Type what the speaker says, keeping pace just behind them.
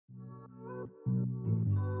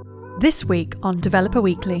This week on Developer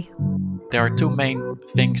Weekly. There are two main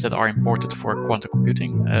things that are important for quantum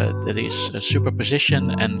computing. That is superposition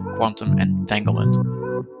and quantum entanglement.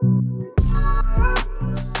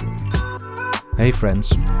 Hey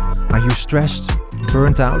friends, are you stressed,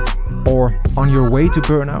 burnt out, or on your way to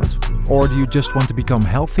burnout? Or do you just want to become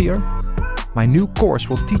healthier? My new course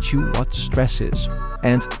will teach you what stress is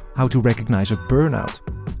and how to recognize a burnout,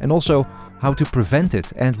 and also how to prevent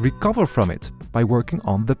it and recover from it by working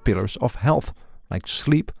on the pillars of health, like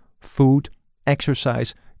sleep, food,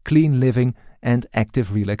 exercise, clean living, and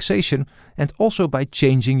active relaxation, and also by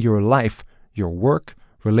changing your life, your work,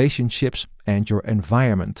 relationships, and your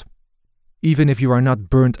environment. Even if you are not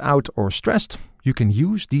burnt out or stressed, you can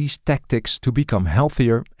use these tactics to become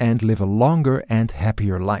healthier and live a longer and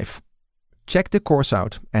happier life. Check the course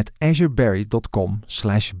out at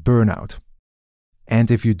azureberry.com/burnout.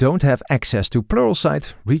 And if you don't have access to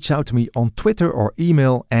Pluralsight, reach out to me on Twitter or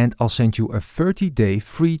email and I'll send you a 30-day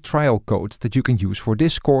free trial code that you can use for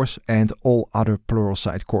this course and all other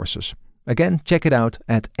Pluralsight courses. Again, check it out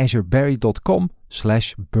at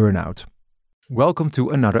azureberry.com/burnout. Welcome to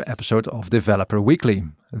another episode of Developer Weekly.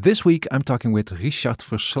 This week I'm talking with Richard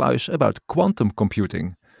Versluys about quantum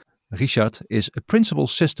computing. Richard is a principal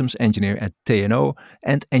systems engineer at TNO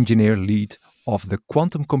and engineer lead of the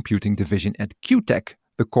quantum computing division at QTech,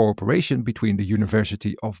 the cooperation between the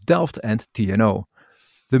University of Delft and TNO.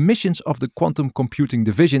 The missions of the quantum computing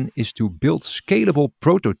division is to build scalable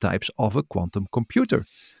prototypes of a quantum computer.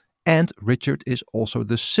 And Richard is also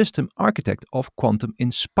the system architect of Quantum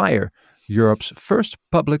Inspire, Europe's first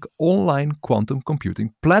public online quantum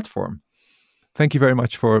computing platform. Thank you very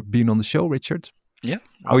much for being on the show, Richard. Yeah.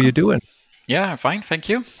 How are you doing? Yeah, I'm fine. Thank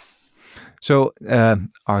you. So,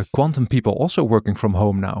 are quantum people also working from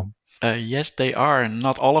home now? Yes, they are.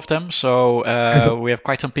 Not all of them. So we have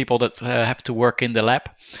quite some people that have to work in the lab,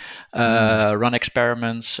 run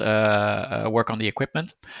experiments, work on the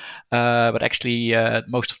equipment. But actually,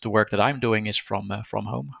 most of the work that I'm doing is from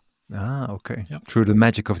home. Ah, okay. Yep. Through the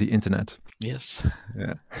magic of the internet. Yes.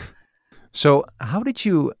 Yeah. So, how did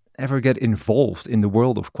you ever get involved in the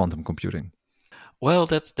world of quantum computing? Well,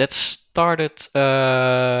 that started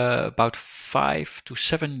about 5 to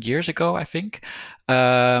 7 years ago, I think.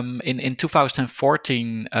 In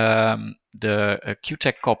 2014, the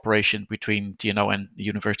QTech cooperation between TNO and the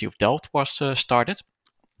University of Delft was started.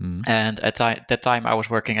 And at that time, I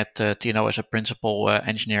was working at TNO as a principal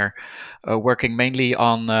engineer, working mainly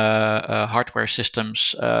on hardware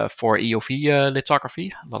systems for EUV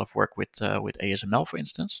lithography. A lot of work with ASML, for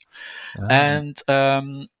instance. And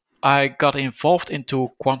I got involved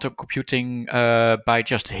into quantum computing by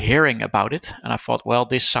just hearing about it, and I thought, well,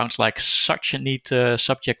 this sounds like such a neat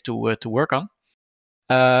subject to work on.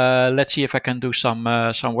 Let's see if I can do some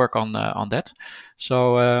work on that.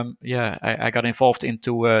 So I got involved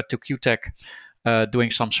into to QTech,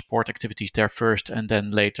 doing some support activities there first, and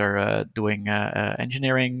then later doing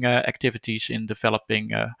engineering activities in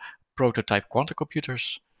developing prototype quantum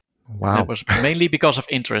computers. Wow. That was mainly because of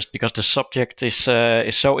interest, because the subject is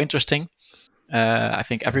so interesting. I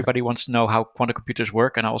think everybody wants to know how quantum computers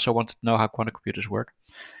work, and I also wanted to know how quantum computers work.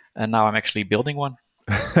 And now I'm actually building one.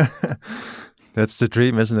 That's the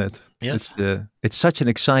dream, isn't it? Yes. It's such an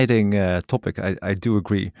exciting topic. I do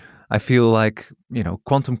agree. I feel like,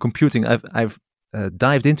 quantum computing, I've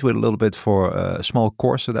dived into it a little bit for a small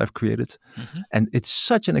course that I've created. Mm-hmm. And it's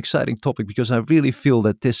such an exciting topic because I really feel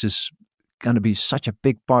that this is going to be such a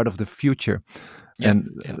big part of the future.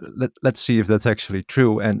 Let's see if that's actually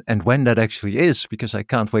true and when that actually is, because I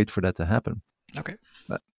can't wait for that to happen. Okay.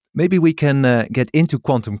 But maybe we can get into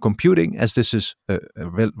quantum computing, as this is a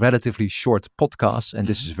relatively short podcast and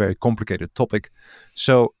this is a very complicated topic.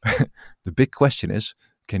 So the big question is,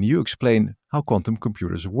 can you explain how quantum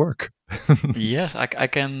computers work? Yes, I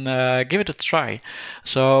can give it a try.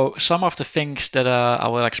 So some of the things that I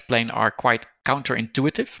will explain are quite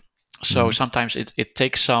counterintuitive. So sometimes it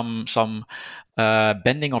takes some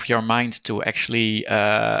bending of your mind to actually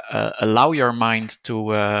allow your mind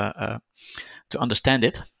to understand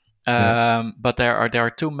it. But there are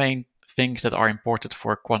two main things that are important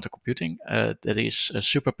for quantum computing. That is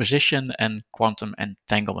superposition and quantum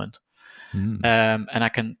entanglement. And I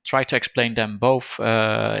can try to explain them both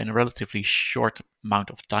in a relatively short amount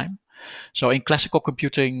of time. So in classical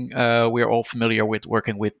computing, we're all familiar with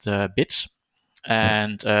working with bits.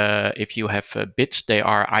 And if you have bits, they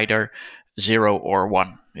are either 0 or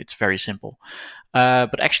 1. It's very simple.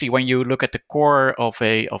 But actually, when you look at the core of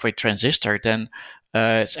a transistor, then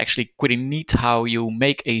it's actually pretty neat how you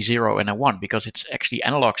make a 0 and a 1, because it's actually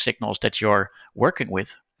analog signals that you're working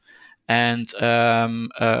with. And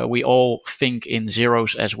we all think in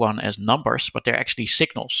zeros as one as numbers, but they're actually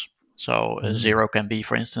signals. So a 0 can be,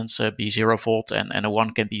 for instance, be 0 volt, and a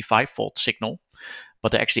 1 can be 5 volt signal.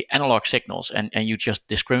 But they're actually analog signals, and you just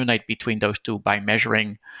discriminate between those two by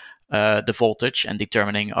measuring the voltage and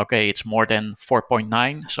determining, okay, it's more than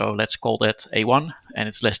 4.9, so let's call that A1, and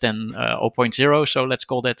it's less than 0.0, so let's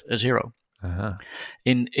call that a 0. Uh-huh.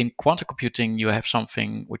 In quantum computing, you have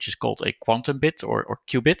something which is called a quantum bit or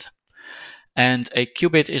qubit. And a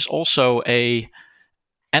qubit is also a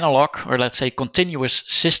analog, or let's say continuous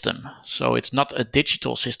system. So it's not a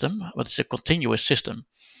digital system, but it's a continuous system.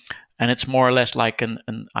 And it's more or less like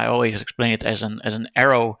I always explain it as an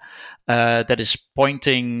arrow that is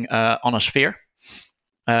pointing on a sphere.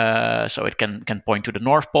 So it can point to the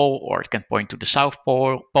North Pole, or it can point to the South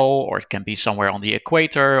Pole, or it can be somewhere on the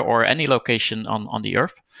equator, or any location on the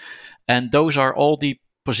Earth. And those are all the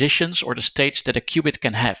positions or the states that a qubit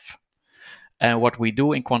can have. And what we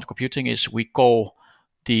do in quantum computing is we call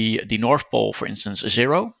the North Pole, for instance, a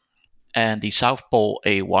 0, and the South Pole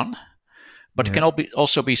a 1. But it can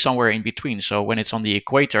also be somewhere in between. So when it's on the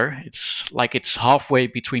equator, it's like it's halfway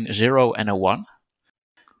between a 0 and a 1.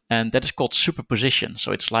 And that is called superposition.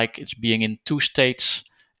 So it's like it's being in two states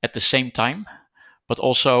at the same time, but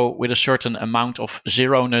also with a certain amount of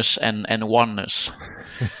zeroness and oneness.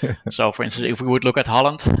 So for instance, if we would look at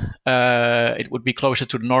Holland, it would be closer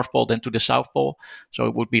to the North Pole than to the South Pole. So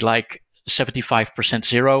it would be like 75%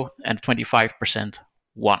 0 and 25%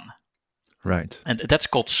 1. Right. And that's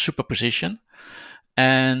called superposition.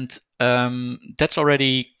 And that's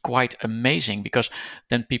already quite amazing, because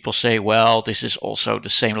then people say, well, this is also the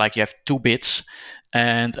same, like you have 2 bits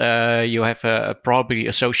and you have probably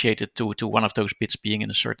associated to one of those bits being in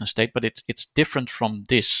a certain state. But it's different from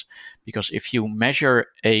this, because if you measure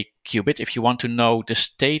a qubit, if you want to know the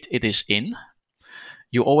state it is in,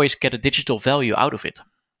 you always get a digital value out of it.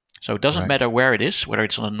 So it doesn't matter where it is, whether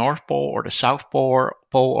it's on the North Pole or the South Pole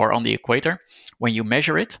or on the equator. When you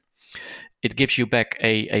measure it, it gives you back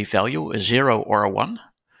a value, a 0 or a 1,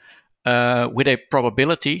 with a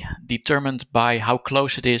probability determined by how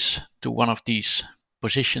close it is to one of these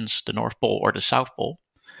positions, the North Pole or the South Pole.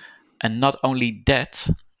 And not only that,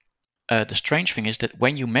 the strange thing is that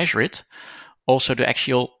when you measure it, also the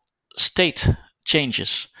actual state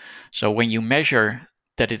changes. So when you measure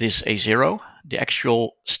that it is a 0, the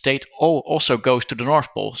actual state also goes to the North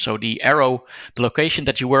Pole. So the arrow, the location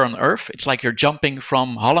that you were on Earth, it's like you're jumping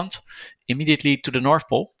from Holland immediately to the North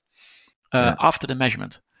Pole after the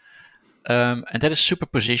measurement. And that is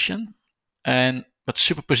superposition. But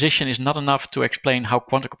superposition is not enough to explain how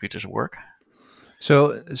quantum computers work.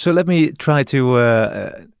 So let me try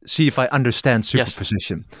to see if I understand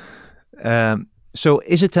superposition. Yes. So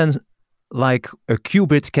is it then like a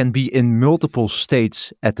qubit can be in multiple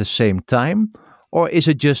states at the same time, or is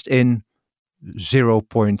it just in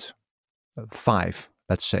 0.5,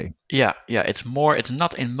 let's say? Yeah, it's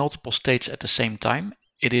not in multiple states at the same time.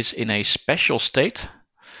 It is in a special state,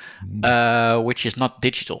 which is not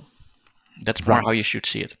digital. That's more how you should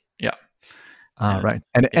see it. Yeah. Right.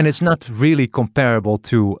 And it's not really comparable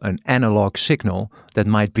to an analog signal that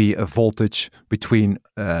might be a voltage between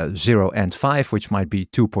 0 and 5, which might be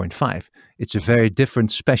 2.5. It's a very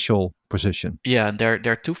different special position. Yeah, and there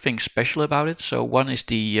are 2 things special about it. So one is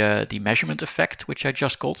the measurement effect, which I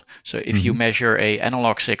just called. So if you measure a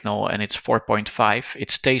analog signal and it's 4.5, it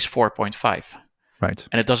stays 4.5. Right.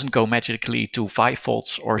 And it doesn't go magically to 5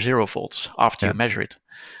 volts or 0 volts after you measure it.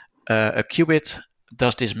 A qubit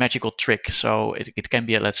does this magical trick. So it can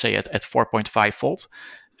be, let's say, at 4.5 volt.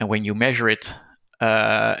 And when you measure it,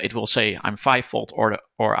 it will say I'm 5 volt or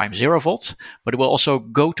I'm 0 volts, but it will also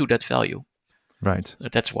go to that value. Right.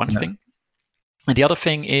 That's one thing. And the other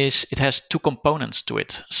thing is it has 2 components to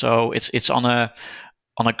it. So it's on a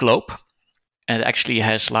globe, and it actually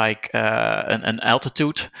has like an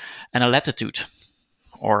altitude and a latitude,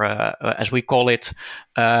 or as we call it,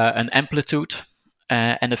 an amplitude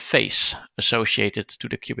and a phase associated to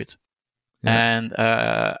the qubit. Yeah. And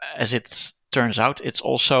as it turns out, it's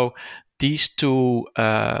also these 2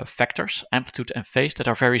 factors, amplitude and phase, that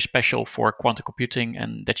are very special for quantum computing,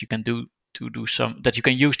 and that you can use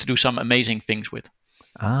to do some amazing things with.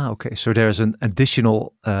 Okay. So there's an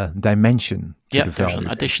additional dimension to the value. There's an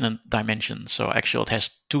additional dimension. So actually, it has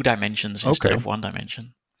 2 dimensions instead of 1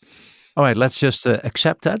 dimension. All right. Let's just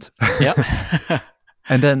accept that. Yeah.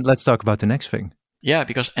 And then let's talk about the next thing. Yeah,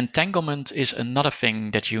 because entanglement is another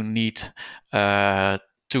thing that you need to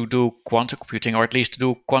do quantum computing, or at least to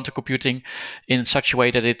do quantum computing in such a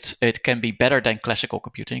way that it can be better than classical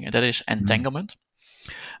computing, and that is entanglement.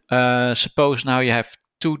 Suppose now you have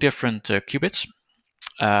 2 different qubits.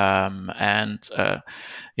 And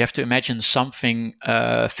you have to imagine something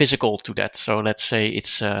physical to that. So let's say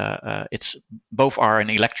it's both are an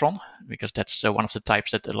electron, because that's one of the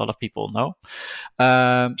types that a lot of people know.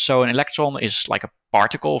 So an electron is like a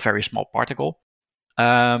particle, very small particle.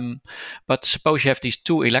 But suppose you have these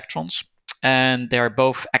two electrons, and they are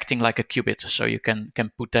both acting like a qubit. So you can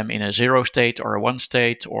put them in a 0 state or a 1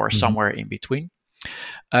 state or somewhere in between.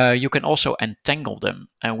 You can also entangle them,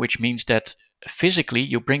 which means that physically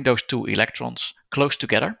you bring those two electrons close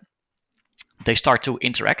together. They start to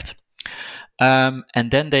interact.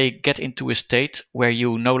 And then they get into a state where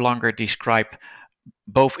you no longer describe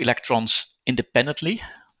both electrons independently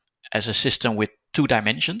as a system with 2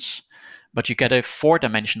 dimensions, but you get a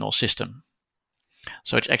 4-dimensional system.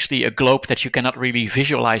 So it's actually a globe that you cannot really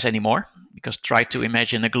visualize anymore, because try to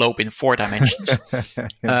imagine a globe in 4 dimensions.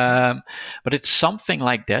 But it's something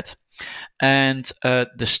like that. And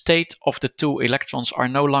the state of the 2 electrons are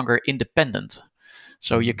no longer independent.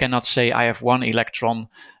 So you cannot say I have one electron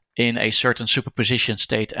in a certain superposition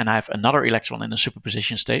state and I have another electron in a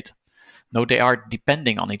superposition state. No, they are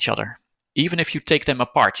depending on each other. Even if you take them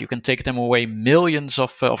apart, you can take them away millions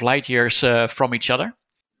of light years from each other.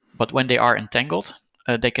 But when they are entangled,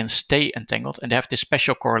 they can stay entangled, and they have this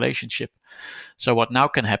special correlationship. So what now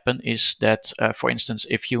can happen is that, for instance,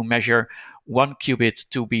 if you measure one qubit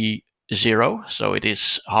to be 0, so it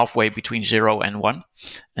is halfway between 0 and 1,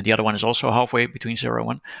 and the other one is also halfway between 0 and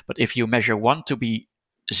 1. But if you measure one to be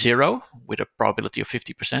 0 with a probability of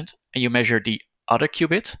 50%, and you measure the other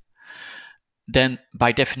qubit, then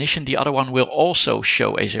by definition, the other one will also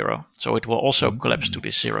show a 0. So it will also collapse to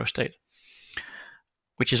this 0 state,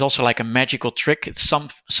 which is also like a magical trick. It's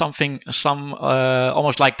something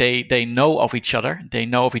almost like they know of each other. They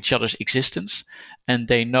know of each other's existence, and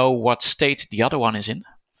they know what state the other one is in.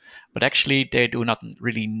 But actually, they do not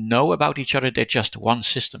really know about each other. They're just one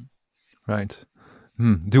system. Right.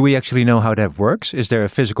 Do we actually know how that works? Is there a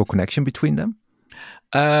physical connection between them?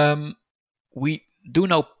 We do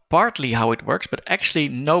know partly how it works, but actually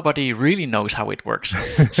nobody really knows how it works.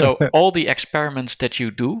 So all the experiments that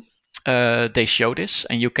you do, they show this,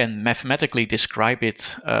 and you can mathematically describe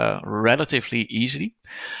it relatively easily.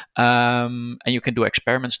 And you can do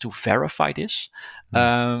experiments to verify this.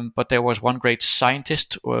 But there was one great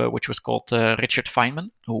scientist, which was called Richard Feynman,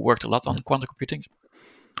 who worked a lot on quantum computing.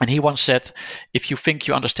 And he once said, if you think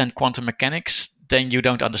you understand quantum mechanics, then you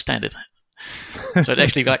don't understand it. So it's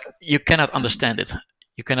actually like you cannot understand it.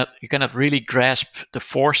 You cannot really grasp the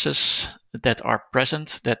forces that are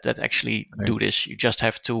present that actually do this. You just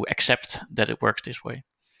have to accept that it works this way.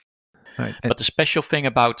 Right. But the special thing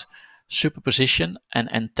about superposition and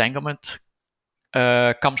entanglement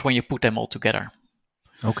comes when you put them all together.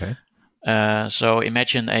 Okay. So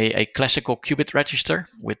imagine a classical qubit register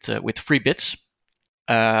with 3 bits.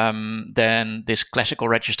 Then this classical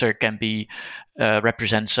register can be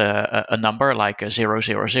represents a number like a 000 or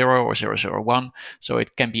 001. So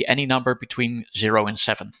it can be any number between 0 and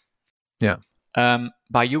 7. Yeah.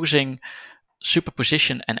 By using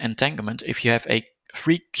superposition and entanglement, if you have a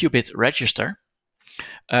 3-qubit register,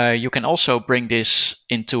 you can also bring this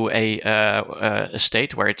into a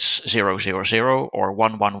state where it's 000 or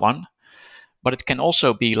 111. But it can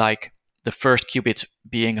also be like the first qubit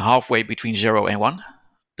being halfway between 0 and 1,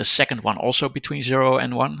 the second one also between 0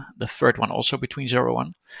 and 1, the third one also between 0 and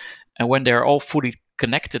 1. And when they're all fully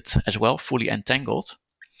connected as well, fully entangled,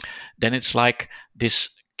 then it's like this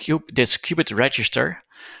qubit register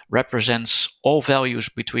represents all values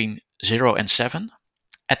between 0 and 7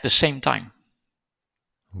 at the same time.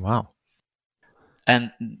 Wow.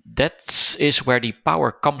 And that is where the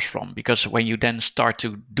power comes from, because when you then start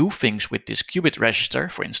to do things with this qubit register,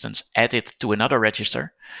 for instance, add it to another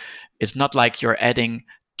register, it's not like you're adding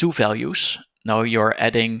 2 values. No, you're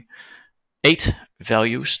adding 8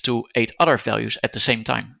 values to 8 other values at the same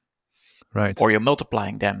time. Right. Or you're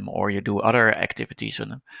multiplying them, or you do other activities on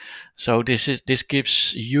them. So this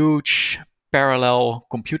gives huge parallel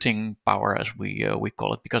computing power, as we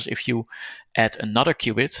call it, because if you add another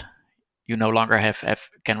qubit, you no longer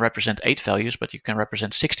can represent 8 values, but you can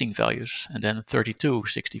represent 16 values, and then 32,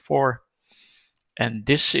 64. And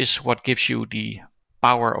this is what gives you the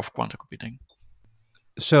power of quantum computing.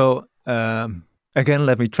 So again,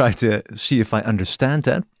 let me try to see if I understand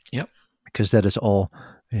that. Yep. Because that is all,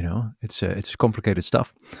 it's complicated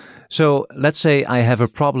stuff. So let's say I have a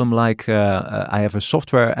problem like I have a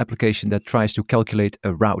software application that tries to calculate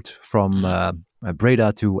a route from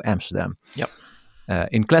Breda to Amsterdam. Yep.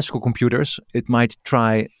 In classical computers, it might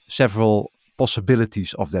try several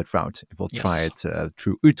possibilities of that route. It will try it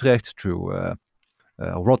through Utrecht, through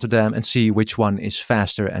Rotterdam, and see which one is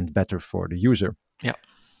faster and better for the user. Yeah.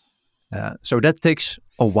 So that takes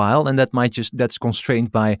a while, and that's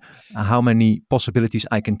constrained by how many possibilities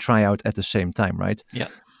I can try out at the same time, right? Yeah.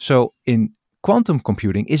 So in quantum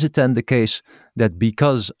computing, is it then the case that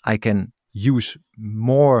because I can use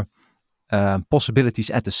more possibilities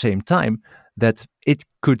at the same time, that it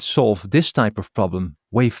could solve this type of problem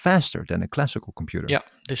way faster than a classical computer? Yeah,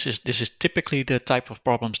 this is typically the type of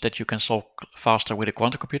problems that you can solve faster with a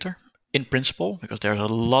quantum computer. In principle, because there's a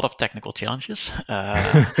lot of technical challenges.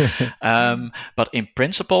 But in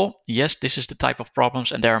principle, yes, this is the type of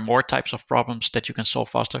problems, and there are more types of problems that you can solve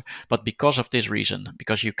faster. But because of this reason,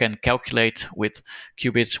 because you can calculate with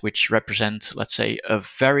qubits, which represent, let's say, a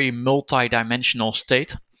very multi-dimensional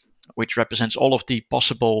state, which represents all of the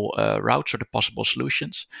possible routes or the possible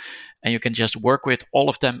solutions, and you can just work with all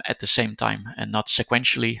of them at the same time, and not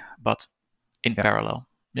sequentially, but in parallel.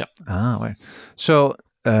 Yeah. Right. So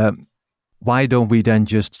why don't we then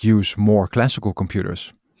just use more classical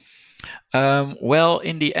computers? Well,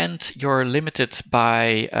 in the end, you're limited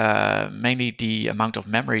by mainly the amount of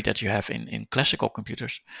memory that you have in classical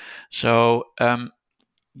computers. So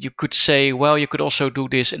you could say, well, you could also do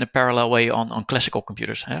this in a parallel way on classical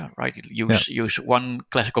computers, right? Use one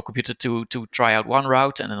classical computer to try out one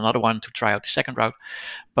route and another one to try out the second route.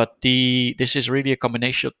 But this is really a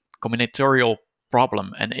combinatorial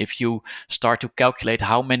problem. And if you start to calculate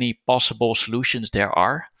how many possible solutions there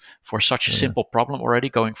are for such a simple problem already,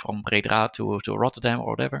 going from Breda to Rotterdam or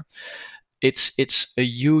whatever, it's a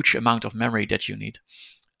huge amount of memory that you need.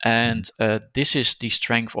 And this is the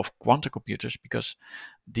strength of quantum computers, because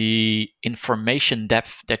the information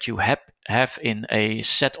depth that you have in a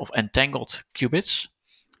set of entangled qubits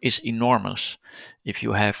is enormous. If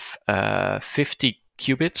you have 50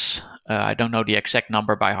 qubits, I don't know the exact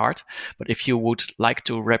number by heart, but if you would like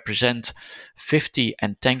to represent 50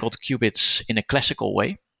 entangled qubits in a classical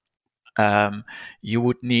way, you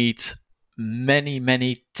would need many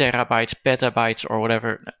terabytes, petabytes, or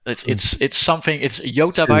whatever. It's something. It's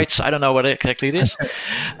yottabytes. I don't know what exactly it is,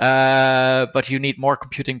 but you need more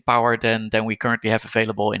computing power than we currently have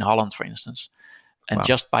available in Holland, for instance. And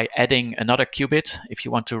just by adding another qubit, if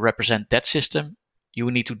you want to represent that system, you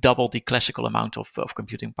need to double the classical amount of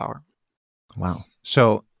computing power. Wow.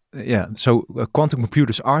 So quantum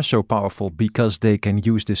computers are so powerful because they can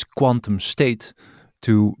use this quantum state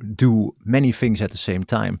to do many things at the same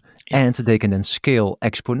time, and they can then scale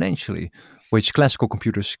exponentially, which classical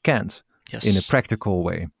computers can't in a practical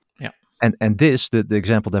way. Yeah. And this, the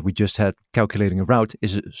example that we just had, calculating a route,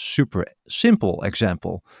 is a super simple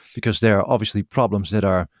example, because there are obviously problems that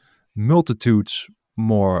are multitudes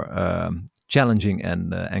more challenging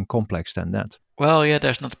and complex than that. Well, yeah,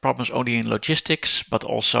 there's not problems only in logistics, but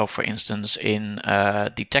also, for instance, in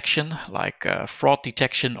detection, like fraud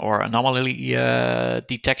detection or anomaly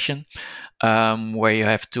detection, where you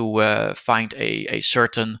have to find a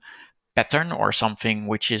certain pattern or something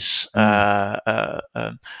which is not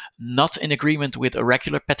in agreement with a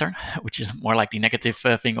regular pattern, which is more like the negative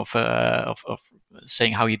thing of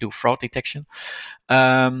saying how you do fraud detection.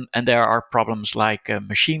 And there are problems like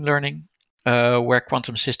machine learning, where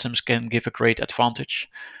quantum systems can give a great advantage,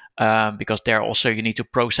 because there also you need to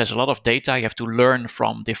process a lot of data. You have to learn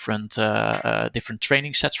from different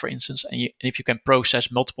training sets, for instance. And if you can process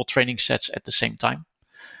multiple training sets at the same time,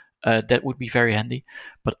 that would be very handy.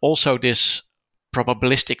 But also this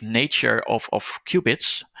probabilistic nature of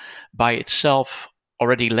qubits by itself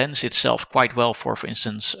already lends itself quite well for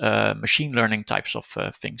instance, machine learning types of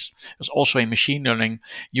things. Because also in machine learning,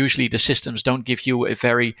 usually the systems don't give you a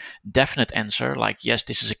very definite answer, like, yes,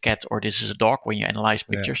 this is a cat or this is a dog when you analyze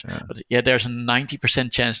pictures. But there's a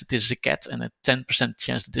 90% chance that this is a cat and a 10%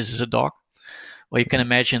 chance that this is a dog. Well, you can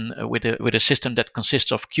imagine with a system that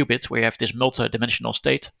consists of qubits, where you have this multi-dimensional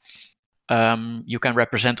state, you can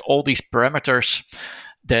represent all these parameters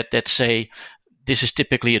that say, this is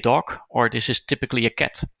typically a dog or this is typically a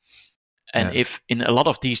cat. And if in a lot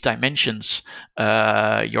of these dimensions,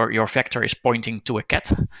 your vector is pointing to a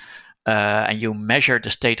cat, and you measure the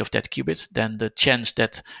state of that qubit, then the chance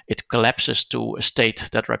that it collapses to a state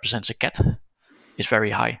that represents a cat is very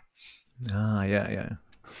high.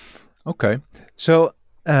 Okay. So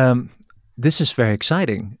this is very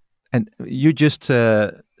exciting. And you just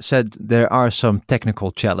said there are some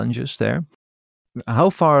technical challenges there. How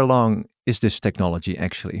far along is this technology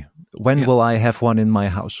actually? When will I have one in my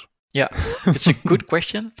house? Yeah, it's a good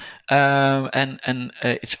question. And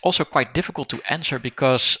it's also quite difficult to answer,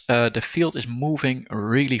 because the field is moving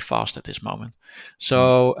really fast at this moment.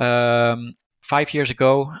 So 5 years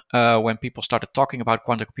ago, when people started talking about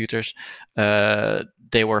quantum computers,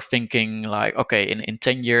 they were thinking like, okay, in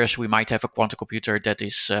 10 years, we might have a quantum computer that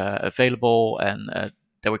is available, and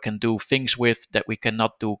that we can do things with that we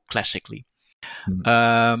cannot do classically.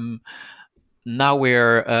 Now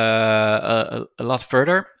we're a lot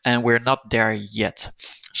further, and we're not there yet.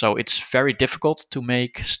 So it's very difficult to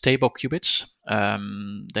make stable qubits.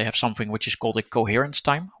 They have something which is called a coherence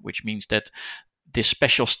time, which means that this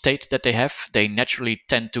special state that they have, they naturally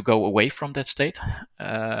tend to go away from that state.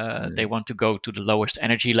 They want to go to the lowest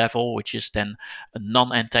energy level, which is then a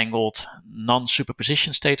non-entangled,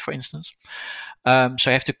 non-superposition state, for instance. So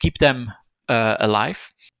you have to keep them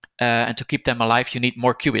alive. And to keep them alive, you need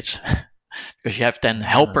more qubits. Because you have then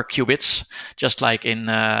helper qubits, just like in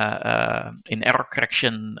error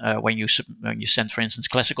correction, when you send, for instance,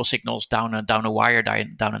 classical signals down a wire,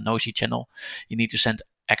 down a noisy channel, you need to send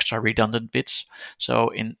extra redundant bits. So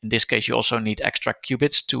in this case, you also need extra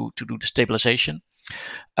qubits to do the stabilization.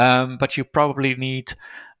 But you probably need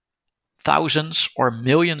thousands or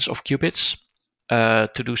millions of qubits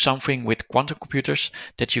to do something with quantum computers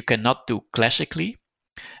that you cannot do classically,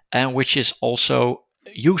 and which is also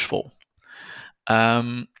useful.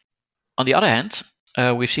 On the other hand,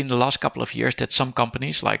 we've seen the last couple of years that some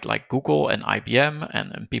companies like Google and IBM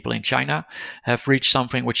and people in China have reached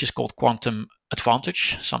something which is called quantum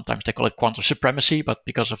advantage. Sometimes they call it quantum supremacy, but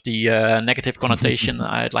because of the negative connotation,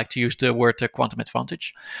 I'd like to use the word quantum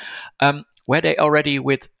advantage, where they already,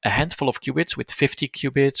 with a handful of qubits, with 50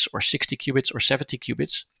 qubits or 60 qubits or 70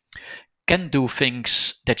 qubits, can do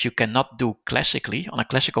things that you cannot do classically on a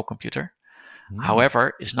classical computer.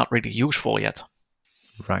 However, it's not really useful yet.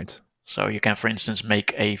 Right. So you can, for instance,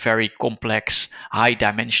 make a very complex,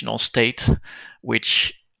 high-dimensional state,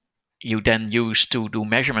 which you then use to do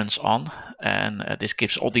measurements on. And this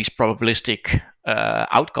gives all these probabilistic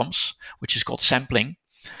outcomes, which is called sampling.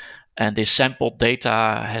 And this sampled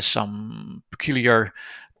data has some peculiar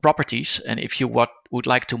properties. And if you would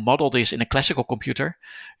like to model this in a classical computer,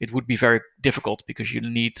 it would be very difficult because you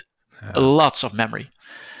need lots of memory.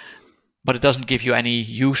 But it doesn't give you any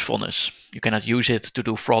usefulness. You cannot use it to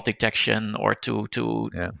do fraud detection or to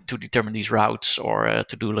determine these routes or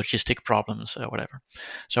to do logistic problems or whatever.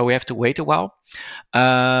 So we have to wait a while.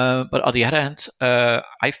 But on the other hand,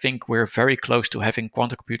 I think we're very close to having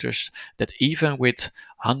quantum computers that even with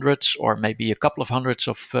hundreds or maybe a couple of hundreds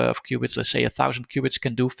of qubits, let's say 1,000 qubits,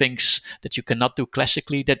 can do things that you cannot do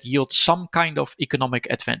classically that yield some kind of economic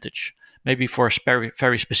advantage. Maybe for very,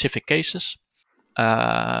 very specific cases.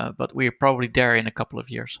 But we're probably there in a couple of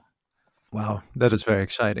years. Wow, that is very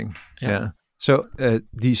exciting. Yeah. So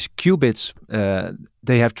these qubits,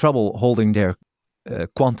 they have trouble holding their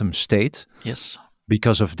quantum state. Yes.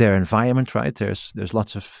 Because of their environment, right? There's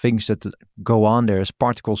lots of things that go on. There's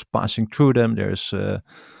particles passing through them. There's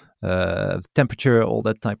temperature, all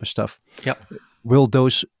that type of stuff. Yeah. Will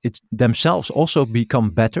those themselves also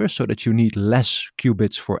become better so that you need less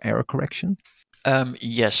qubits for error correction?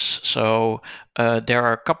 Yes. So there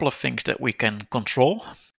are a couple of things that we can control,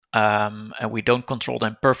 and we don't control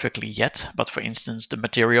them perfectly yet. But for instance, the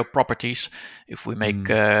material properties, if we make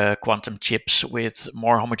quantum chips with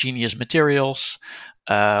more homogeneous materials,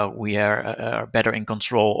 we are better in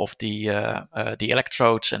control of the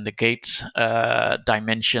electrodes and the gate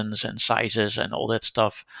dimensions and sizes and all that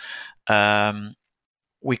stuff.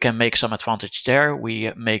 We can make some advantage there.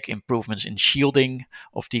 We make improvements in shielding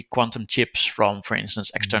of the quantum chips from, for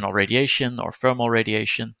instance, external radiation or thermal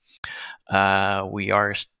radiation. We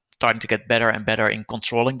are starting to get better and better in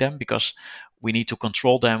controlling them because we need to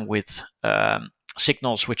control them with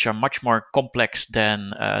signals which are much more complex than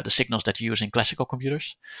the signals that you use in classical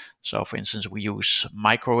computers. So, for instance, we use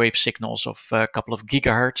microwave signals of a couple of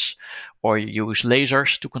gigahertz, or you use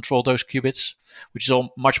lasers to control those qubits, which is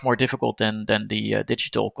all much more difficult than the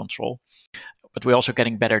digital control. But we're also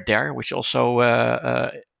getting better there, which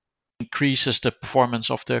also increases the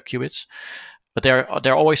performance of the qubits. But there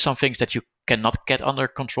are always some things that you cannot get under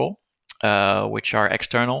control, which are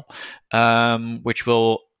external, which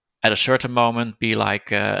will at a certain moment be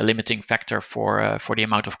like a limiting factor for the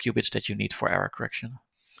amount of qubits that you need for error correction.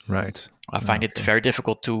 Right. I find it very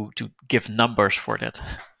difficult to give numbers for that.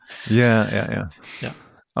 Yeah.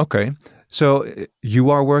 Okay. So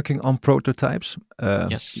you are working on prototypes.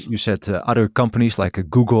 Yes. You said other companies like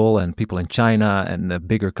Google and people in China and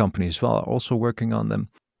bigger companies as well are also working on them.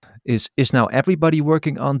 Is now everybody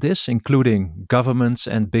working on this, including governments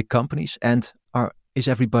and big companies? And is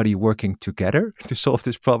everybody working together to solve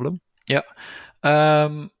this problem? Yeah.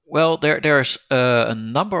 Well, there's a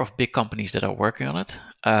number of big companies that are working on it.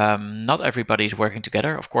 Not everybody is working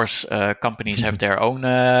together. Of course, companies have their own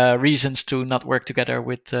reasons to not work together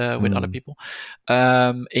with other people.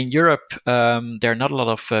 In Europe, there are not a lot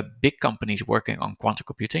of big companies working on quantum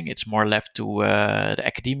computing. It's more left to the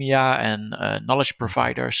academia and knowledge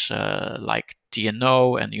providers like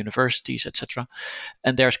TNO and universities, etc.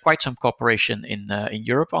 And there's quite some cooperation in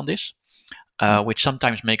Europe on this. Which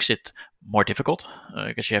sometimes makes it more difficult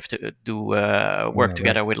because you have to do work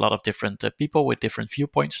together with a lot of different people with different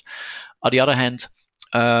viewpoints. On the other hand,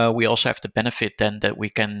 we also have the benefit then that we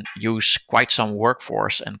can use quite some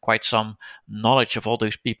workforce and quite some knowledge of all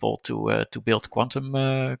those people to build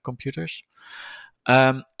quantum computers.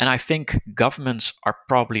 And I think governments are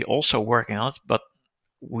probably also working on it, but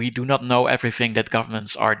we do not know everything that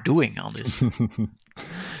governments are doing on this.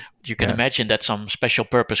 You can imagine that some special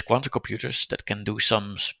purpose quantum computers that can do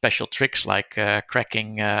some special tricks like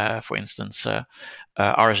cracking, for instance,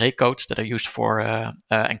 RSA codes that are used for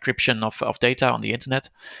encryption of data on the internet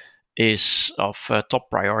is of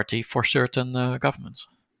top priority for certain governments.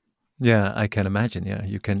 Yeah, I can imagine. Yeah,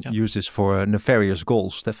 you can use this for nefarious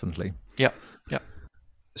goals, definitely. Yeah.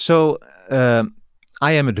 So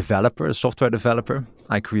I am a developer, a software developer.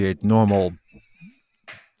 I create normal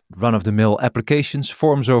run-of-the-mill applications,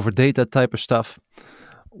 forms over data type of stuff.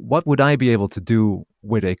 What would I be able to do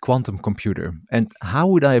with a quantum computer? And how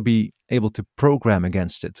would I be able to program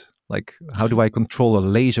against it? Like, how do I control a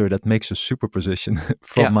laser that makes a superposition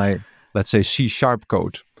from my, let's say, C#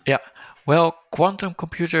 code? Yeah. Well, quantum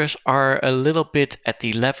computers are a little bit at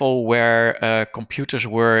the level where computers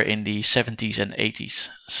were in the 70s and 80s.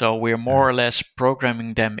 So we're more or less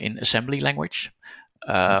programming them in assembly language.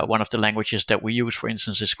 One of the languages that we use, for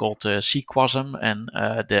instance, is called CQASM, and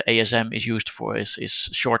the ASM is used for is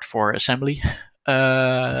short for assembly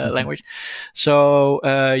language. So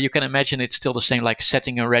you can imagine it's still the same, like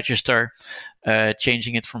setting a register,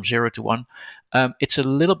 changing it from 0 to 1. It's a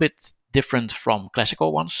little bit different from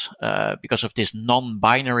classical ones because of this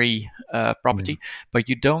non-binary property, but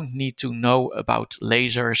you don't need to know about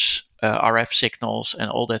lasers, RF signals, and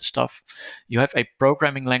all that stuff. You have a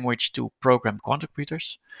programming language to program quantum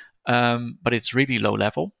computers, but it's really low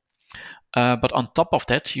level. But on top of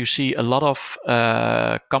that, you see a lot of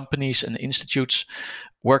companies and institutes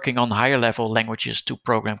working on higher level languages to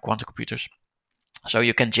program quantum computers. So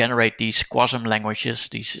you can generate these QASM languages,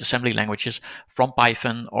 these assembly languages from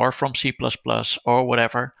Python or from C++ or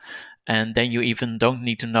whatever. And then you even don't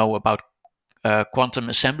need to know about quantum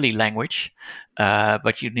assembly language,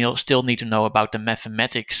 but you still need to know about the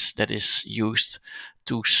mathematics that is used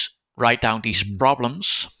to write down these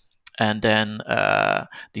problems. And then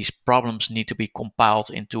these problems need to be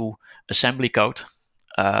compiled into assembly code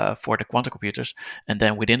for the quantum computers. And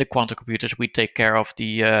then within the quantum computers, we take care of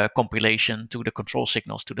the compilation to the control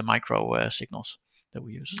signals, to the micro signals that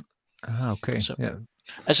we use. Okay. So,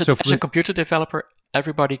 as a computer developer,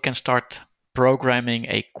 everybody can start programming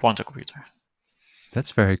a quantum computer.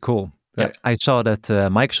 That's very cool. Yeah. I saw that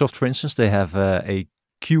Microsoft, for instance, they have a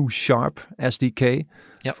Q# SDK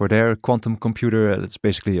for their quantum computer. It's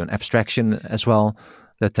basically an abstraction as well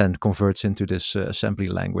that then converts into this assembly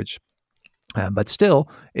language. But still,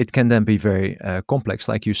 it can then be very complex.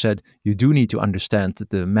 Like you said, you do need to understand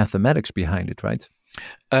the mathematics behind it, right?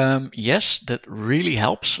 Yes, that really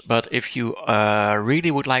helps. But if you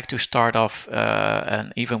really would like to start off,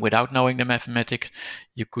 and even without knowing the mathematics,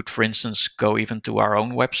 you could, for instance, go even to our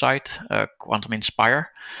own website, Quantum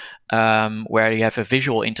Inspire, where you have a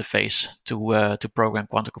visual interface to program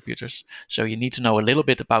quantum computers. So you need to know a little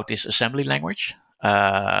bit about this assembly language,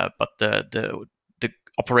 but the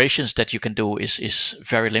operations that you can do is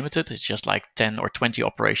very limited. It's just like 10 or 20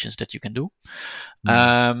 operations that you can do.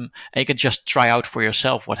 And you can just try out for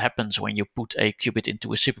yourself what happens when you put a qubit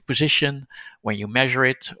into a superposition, when you measure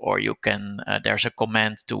it, or you can, there's a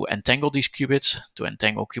command to entangle these qubits, to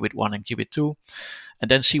entangle qubit 1 and qubit 2,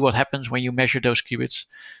 and then see what happens when you measure those qubits.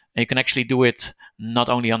 And you can actually do it not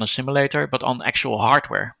only on a simulator, but on actual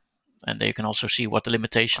hardware. And then you can also see what the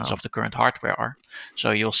limitations of the current hardware are. So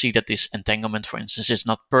you'll see that this entanglement, for instance, is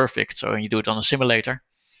not perfect. So when you do it on a simulator,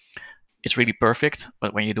 it's really perfect.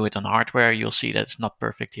 But when you do it on hardware, you'll see that it's not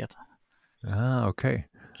perfect yet. Okay.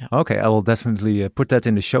 Yeah. Okay, I will definitely put that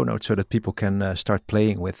in the show notes so that people can start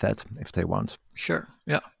playing with that if they want. Sure,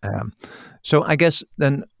 yeah. So I guess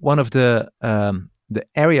then one of the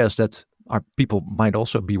areas that our people might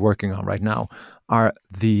also be working on right now are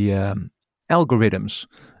the algorithms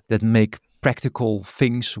that make practical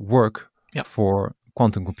things work for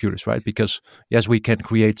quantum computers, right? Because yes, we can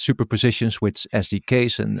create superpositions with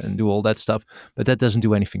SDKs and do all that stuff, but that doesn't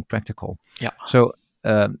do anything practical. Yeah. So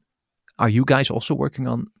are you guys also working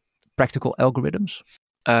on practical algorithms?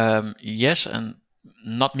 Yes, and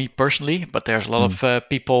not me personally, but there's a lot of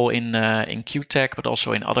people in QTech, but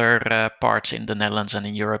also in other parts in the Netherlands and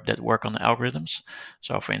in Europe that work on algorithms.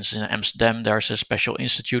 So, for instance, in Amsterdam, there's a special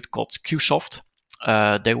institute called QSoft.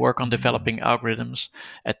 They work on developing algorithms.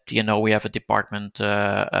 At TNO, we have a department,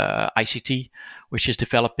 ICT, which is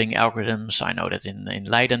developing algorithms. I know that in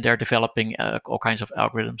Leiden, they're developing all kinds of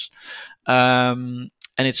algorithms. And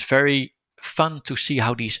it's very fun to see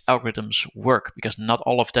how these algorithms work, because not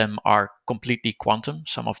all of them are completely quantum.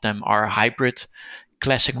 Some of them are hybrid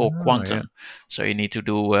classical quantum. Yeah. So you need to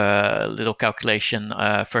do a little calculation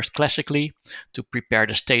first classically to prepare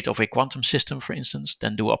the state of a quantum system, for instance,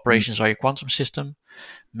 then do operations on your quantum system,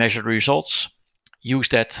 measure the results, use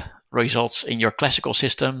that results in your classical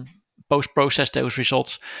system, post-process those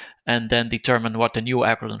results, and then determine what the new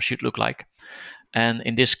algorithm should look like. And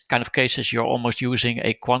in this kind of cases, you're almost using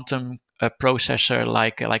a quantum processor,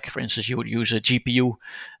 like for instance, you would use a GPU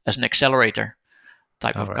as an accelerator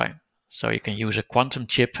type of guy. So you can use a quantum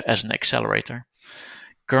chip as an accelerator.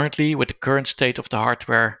 Currently, with the current state of the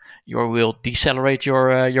hardware, you will decelerate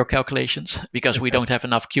your calculations because we don't have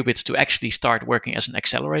enough qubits to actually start working as an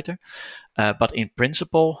accelerator. But in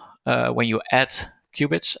principle, when you add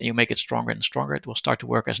qubits and you make it stronger and stronger, it will start to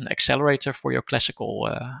work as an accelerator for your classical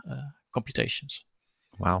computations.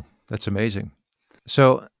 Wow, that's amazing.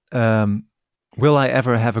 So, will I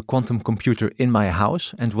ever have a quantum computer in my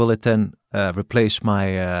house, and will it then replace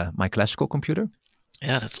my classical computer?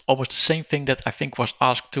 Yeah, that's almost the same thing that I think was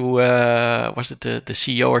asked to was it the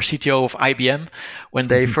CEO or CTO of IBM when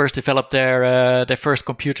they first developed their first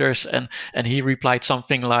computers, and he replied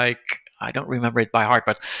something like, I don't remember it by heart,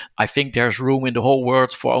 but I think there's room in the whole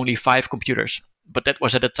world for only 5 computers. But that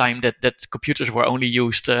was at a time that computers were only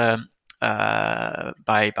used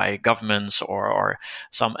by governments or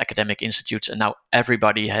some academic institutes, and now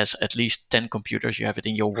everybody has at least 10 computers. You have it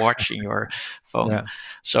in your watch, in your phone. Yeah.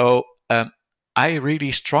 So I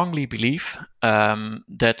really strongly believe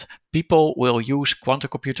that people will use quantum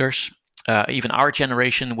computers. Even our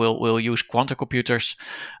generation will use quantum computers,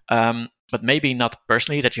 but maybe not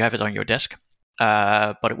personally that you have it on your desk.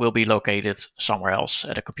 But it will be located somewhere else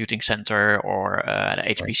at a computing center or at an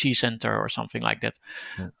HPC center or something like that,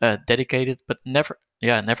 dedicated. But never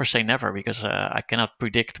say never, because I cannot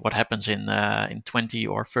predict what happens in 20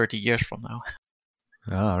 or 30 years from now.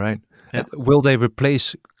 All right. Yeah. Will they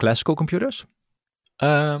replace classical computers?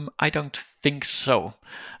 I don't think so.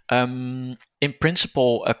 In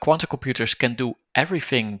principle, quantum computers can do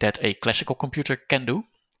everything that a classical computer can do.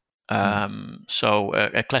 So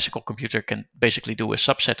a classical computer can basically do a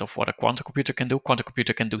subset of what a quantum computer can do. Quantum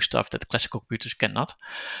computer can do stuff that classical computers cannot.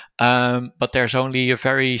 But there's only a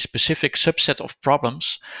very specific subset of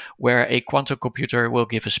problems where a quantum computer will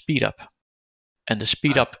give a speed up. And the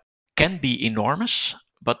speed up can be enormous,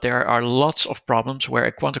 but there are lots of problems where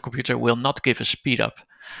a quantum computer will not give a speed up.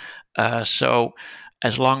 So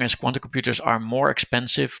as long as quantum computers are more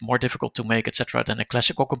expensive, more difficult to make, etc., than a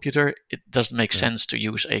classical computer, it doesn't make sense to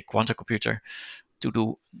use a quantum computer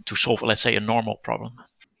to solve, let's say, a normal problem.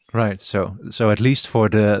 Right. So at least for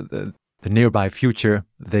the nearby future,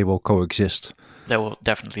 they will coexist. They will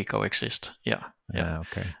definitely coexist. Yeah.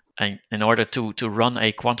 Okay. And in order to run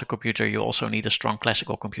a quantum computer, you also need a strong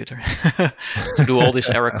classical computer to do all this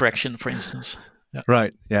error correction, for instance. Yeah.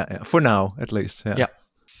 Right. Yeah. For now, at least. Yeah.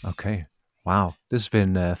 Okay. Wow, this has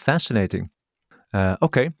been fascinating.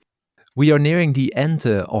 Okay, we are nearing the end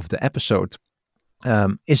of the episode.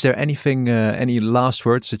 Is there anything, any last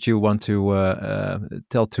words that you want to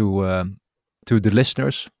tell to the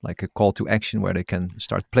listeners, like a call to action where they can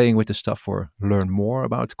start playing with the stuff or learn more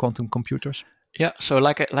about quantum computers? Yeah, so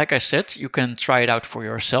like I said, you can try it out for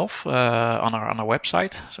yourself on our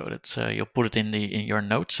website. So that's you'll put it in your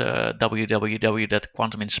notes,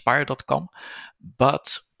 www.quantuminspire.com.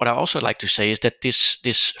 But what I also like to say is that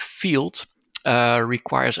this field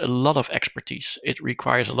requires a lot of expertise. It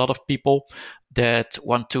requires a lot of people that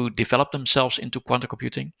want to develop themselves into quantum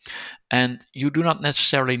computing, and you do not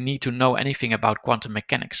necessarily need to know anything about quantum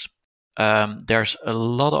mechanics. There's a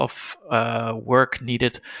lot of work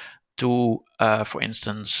needed to, for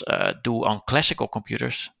instance, do on classical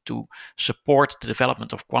computers to support the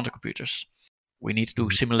development of quantum computers. We need to do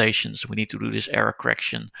simulations. We need to do this error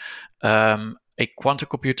correction. A quantum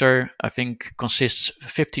computer, I think, consists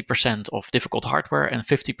 50% of difficult hardware and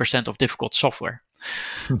 50% of difficult software.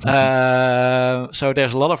 So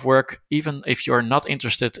there's a lot of work, even if you're not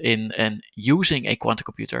interested in using a quantum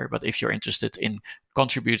computer, but if you're interested in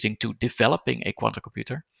contributing to developing a quantum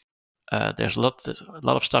computer, there's a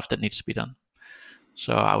lot of stuff that needs to be done.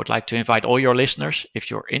 So I would like to invite all your listeners, if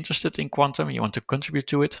you're interested in quantum, you want to contribute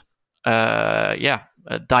to it,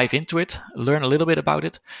 dive into it, learn a little bit about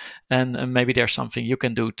it, and maybe there's something you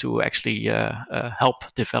can do to actually help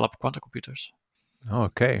develop quantum computers.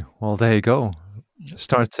 Okay, well, there you go.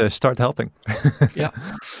 Start helping. Yeah.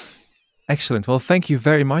 Excellent. Well, thank you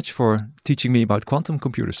very much for teaching me about quantum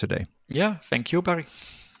computers today. Yeah, thank you, Barry.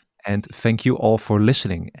 And thank you all for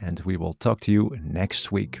listening, and we will talk to you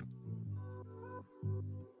next week.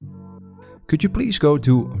 Could you please go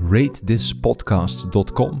to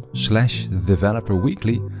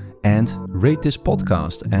ratethispodcast.com/developerweekly and rate this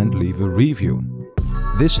podcast and leave a review.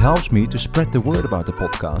 This helps me to spread the word about the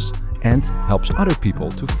podcast and helps other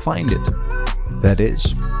people to find it. That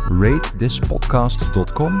is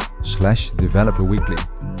ratethispodcast.com/developerweekly.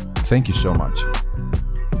 Thank you so much.